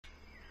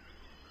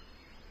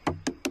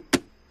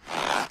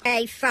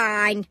Okay,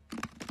 fine.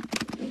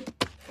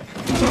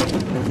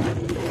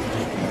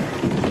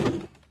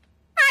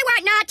 I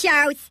want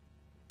nachos.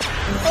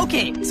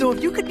 Okay, so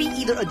if you could be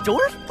either a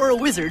dwarf or a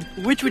wizard,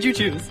 which would you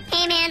choose?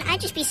 Hey man, I'd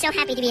just be so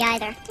happy to be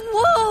either.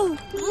 Whoa!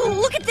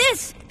 Look at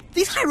this!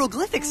 These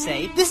hieroglyphics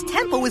say this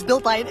temple was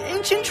built by an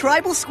ancient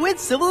tribal squid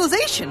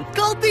civilization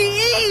called the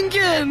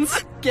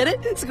Incans! Get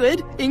it?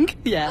 Squid? Ink?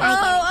 Yeah.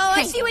 Oh,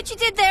 I see what you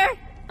did there.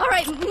 All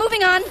right,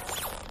 moving on.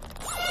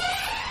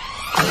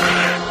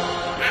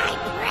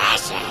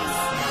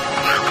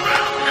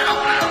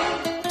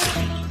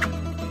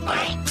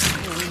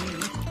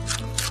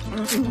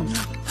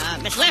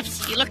 Miss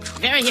Lips, you look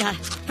very,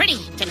 pretty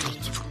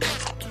tonight.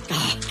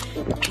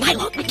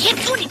 Milo, we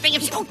can't do anything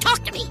if you don't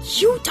talk to me.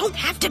 You don't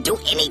have to do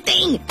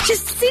anything.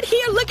 Just sit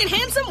here looking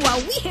handsome while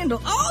we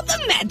handle all the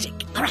magic.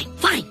 All right,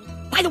 fine.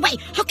 By the way,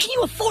 how can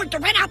you afford to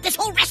rent out this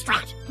whole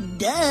restaurant?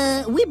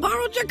 Duh, we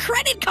borrowed your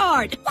credit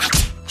card. What?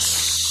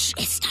 Shh,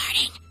 it's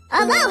starting.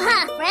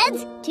 Aloha,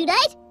 friends!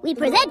 Tonight, we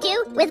present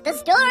you with the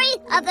story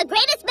of the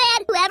greatest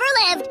man who ever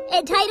lived,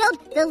 entitled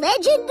The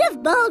Legend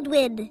of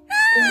Baldwin.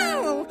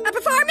 Oh, a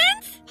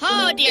performance?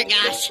 Oh, dear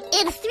gosh.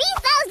 In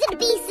 3000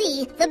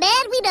 BC, the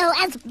man we know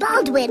as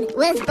Baldwin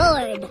was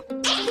born.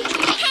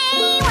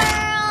 Hey,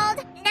 world!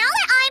 Now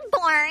that I'm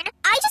born,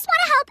 I just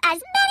want to help as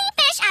many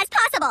fish as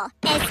possible,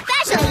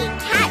 especially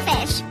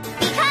catfish,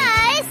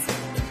 because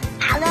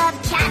I love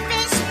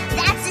catfish.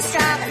 That's a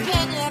strong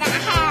opinion I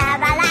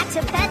have. I like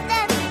to pet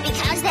them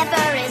because their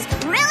fur is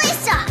really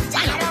soft.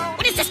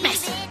 What is this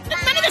mess?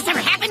 None of this ever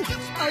happened.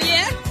 Oh,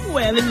 yeah?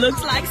 Well, it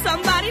looks like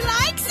somebody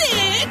likes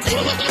it.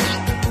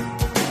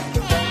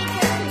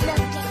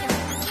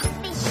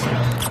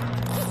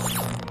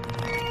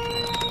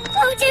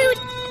 Oh, dude,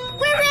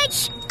 we're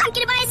rich. I'm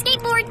gonna buy a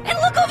skateboard. And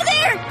look over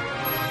there.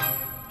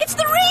 It's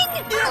the ring.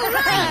 All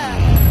right.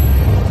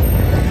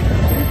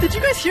 Did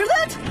you guys hear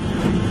that?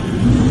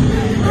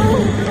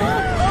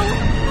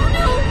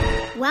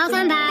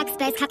 Welcome back,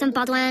 Space Captain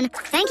Baldwin.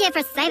 Thank you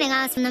for saving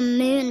us from the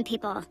moon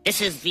people.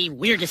 This is the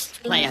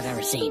weirdest play I've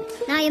ever seen.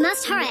 Now you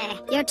must hurry.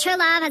 Your true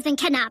love has been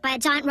kidnapped by a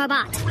giant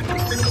robot.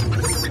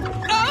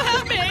 Oh,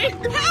 help me!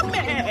 Help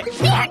me!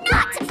 Fear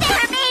not,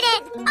 fair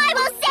maiden! I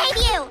will save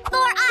you,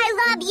 for I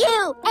love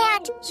you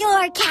and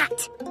your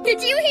cat.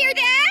 Did you hear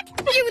that?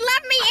 You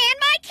love me and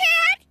my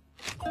cat?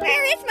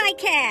 Where is my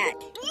cat?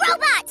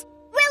 Robot,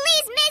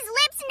 release Ms.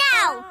 Lips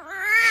now!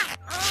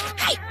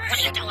 Hey, what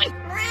are you doing?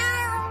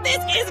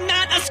 This is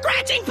not a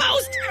scratching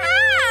post!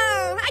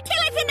 Oh,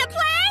 Attila's in the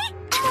play?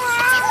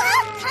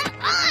 Come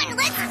on,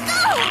 let's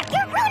go!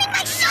 You're ruining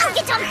my show,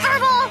 you dumb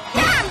furball!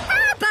 Dumb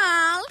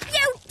furball!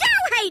 You do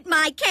hate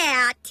my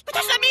cat! But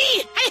that's not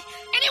me!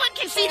 Anyone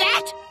can see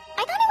that! I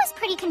thought it was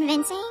pretty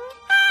convincing.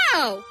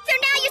 Oh, so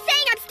now you're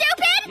saying I'm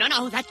stupid?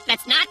 No,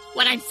 that's not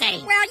what I'm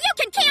saying. Well, you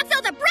can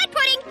cancel the bread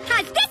pudding,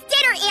 cause this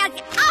dinner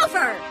is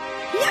over!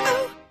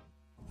 No.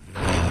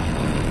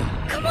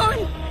 Come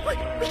on.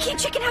 We can't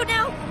check it out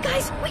now.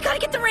 Guys, we gotta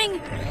get the ring.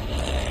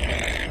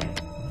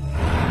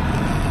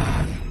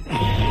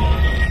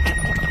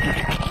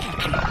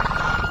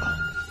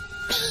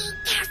 Be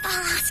careful,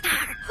 Oscar.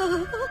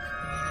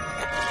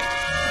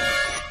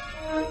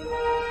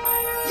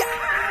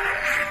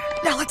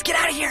 Now let's get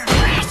out of here!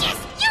 Precious,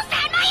 you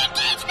found my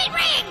engagement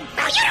ring!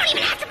 Well, you don't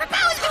even have to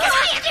propose because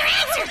I have your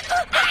answer!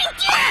 I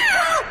do!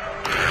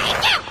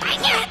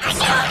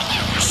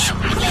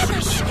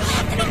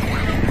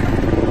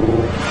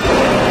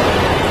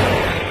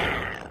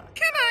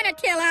 Come on,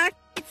 Attila.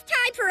 It's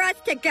time for us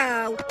to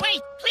go.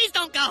 Wait, please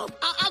don't go.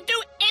 I'll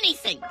do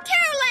anything.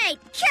 Too late,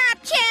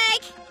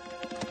 Chopchick!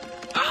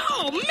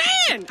 Oh,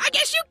 man! I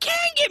guess you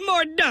can get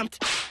more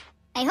dumped.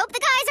 I hope the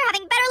guys are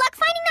having better luck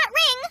finding that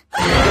ring.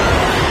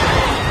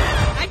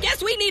 I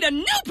guess we need a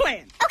new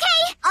plan.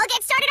 Okay, I'll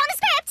get started on the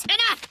script.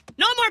 Enough!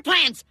 No more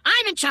plans.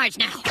 I'm in charge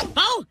now.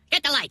 Bo,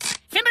 get the lights.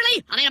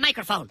 Fimberly, I'll need a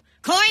microphone.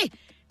 Coy,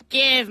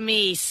 give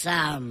me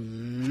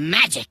some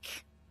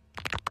magic.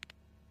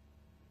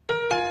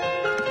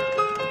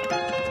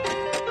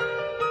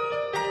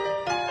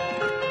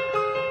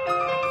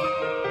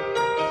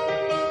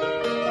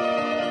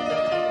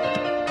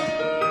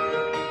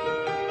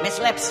 Miss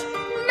Lips.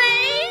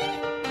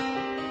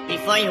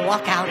 Before you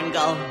walk out and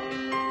go,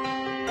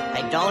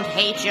 I don't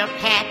hate your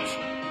pet.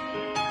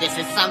 This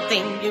is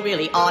something you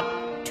really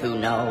ought to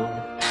know.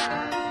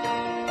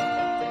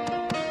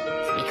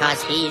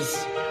 Because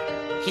he's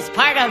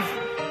part of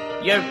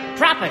your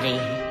property.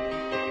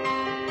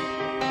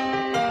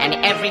 And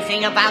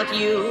everything about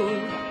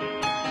you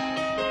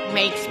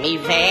makes me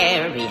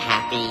very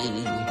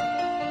happy.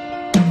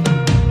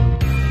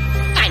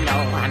 I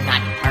know I'm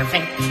not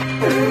perfect.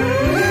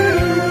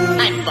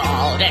 I'm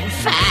bald and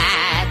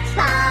fat.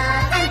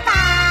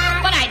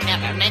 But I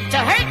never meant to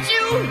hurt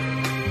you.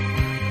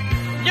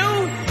 You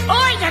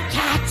or your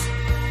cat.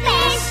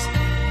 Fish.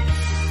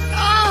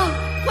 Oh,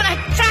 when I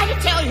try to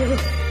tell you,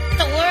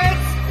 the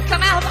words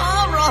come out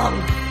all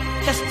wrong.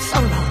 Just so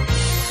wrong.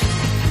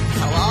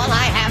 So all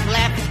I have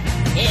left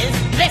is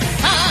this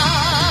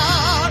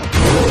song.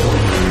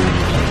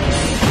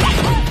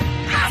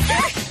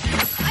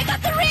 I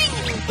got the ring.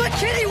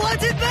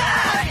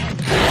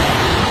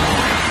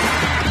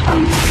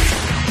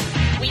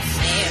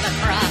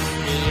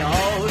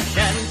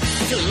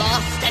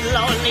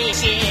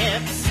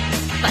 spaceships.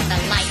 But the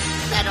light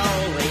that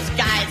always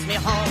guides me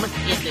home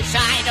is the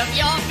shine of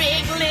your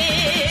big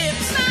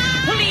lips.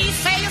 Please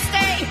say you'll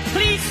stay.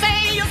 Please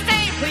say you'll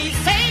stay. Please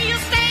say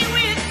you'll stay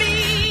with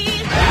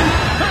me.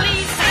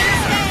 Please say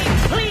you'll stay.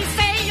 Please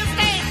say you'll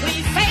stay.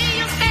 Please say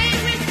you'll stay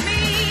with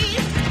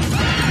me.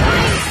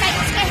 Please say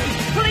you'll stay.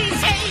 Please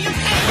say you'll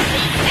stay.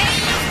 Please say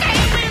you'll stay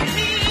with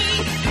me.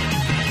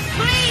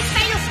 Please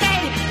say you'll stay.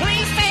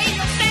 Please say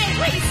you'll stay.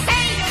 Please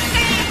say you'll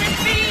stay with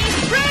me.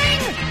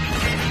 Ring!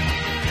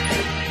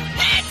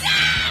 Heads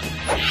up!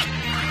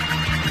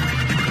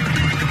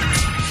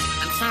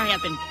 I'm sorry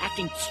I've been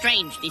acting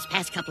strange these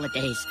past couple of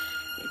days.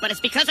 But it's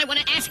because I want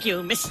to ask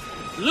you, Miss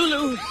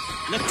Lulu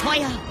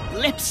Latoya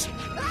Lips,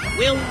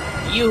 will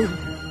you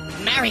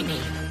marry me?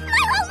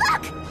 Milo,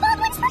 look!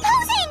 Baldwin's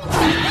proposing!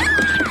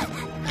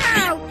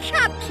 Oh,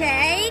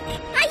 Cupcake!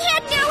 I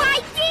had no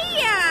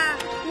idea!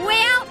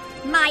 Well,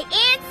 my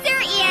answer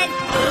is...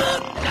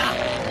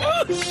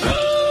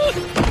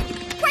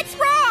 What's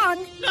wrong?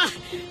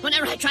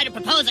 Whenever I try to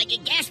propose, I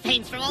get gas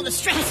pains from all the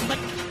stress, but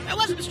I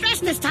wasn't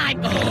stressed this time.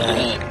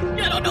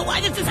 I don't know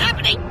why this is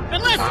happening,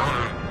 unless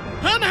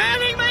I'm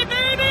having my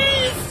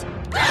babies!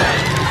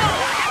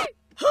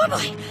 Oh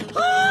boy!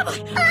 Oh boy!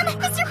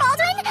 Mr.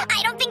 Baldwin,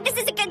 I don't think this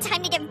is a good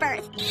time to give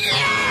birth.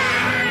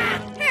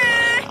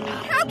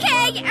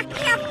 Okay,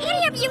 have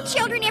any of you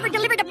children ever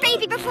delivered a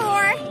baby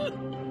before?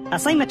 I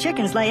seen my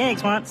chickens lay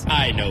eggs once.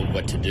 I know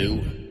what to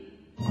do.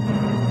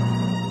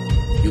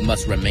 You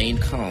must remain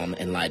calm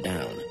and lie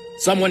down.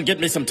 Someone get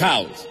me some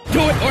towels.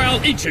 Do it or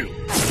I'll eat you.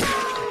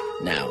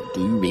 Now,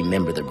 do you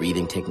remember the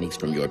breathing techniques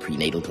from your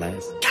prenatal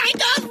class?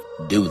 Kind of!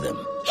 Do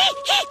them.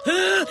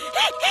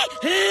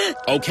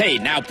 Okay,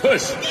 now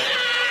push.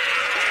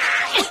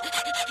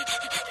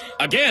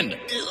 Again.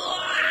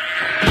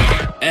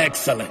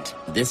 Excellent.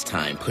 This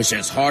time, push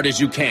as hard as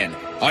you can.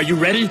 Are you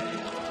ready? You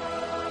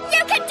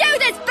can do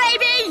this,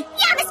 baby!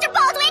 Yeah, Mr.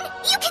 Baldwin,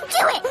 you can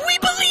do it! We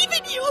believe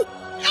in you!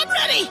 I'm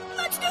ready!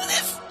 Let's do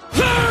this!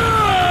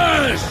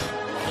 Push!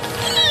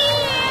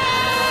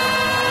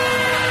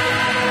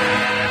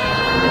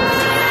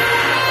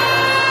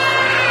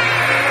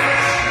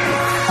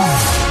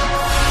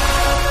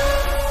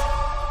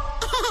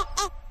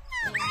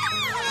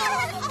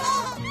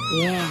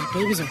 Yeah,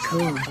 babies are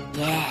cool.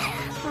 Yeah.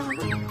 How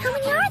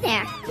many are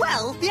there?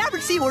 Well, the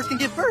average seahorse can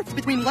give birth to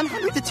between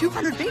 100 to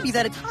 200 babies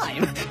at a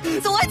time.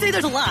 So I'd say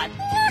there's a lot.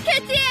 Look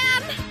at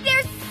them!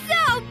 They're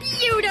so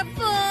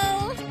beautiful!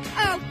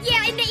 Oh,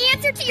 yeah, and the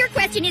answer to your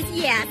question is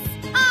yes.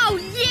 Oh,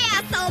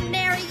 yes, I'll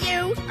marry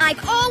you. I've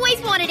always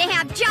wanted to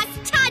have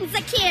just tons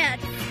of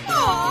kids.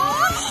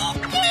 Aww!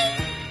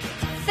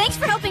 Thanks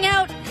for helping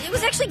out. It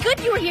was actually good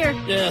you were here.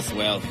 Yes,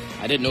 well,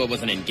 I didn't know it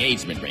was an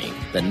engagement ring.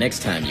 The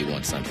next time you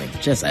want something,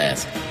 just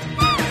ask.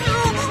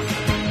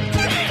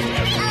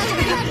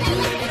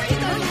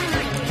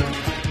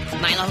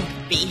 Milo,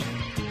 B,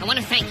 I want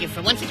to thank you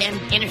for once again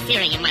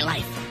interfering in my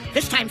life.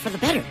 This time for the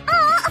better.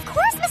 Aw, of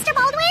course, Mr.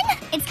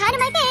 Baldwin. It's kind of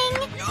my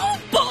thing. Oh,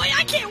 boy,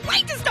 I can't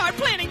wait to start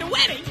planning the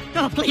wedding.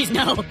 Oh, please,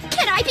 no.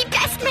 Can I be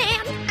best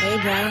man? Hey,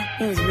 bro.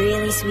 It was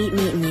really sweet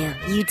meeting you.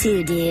 You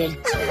too, dude.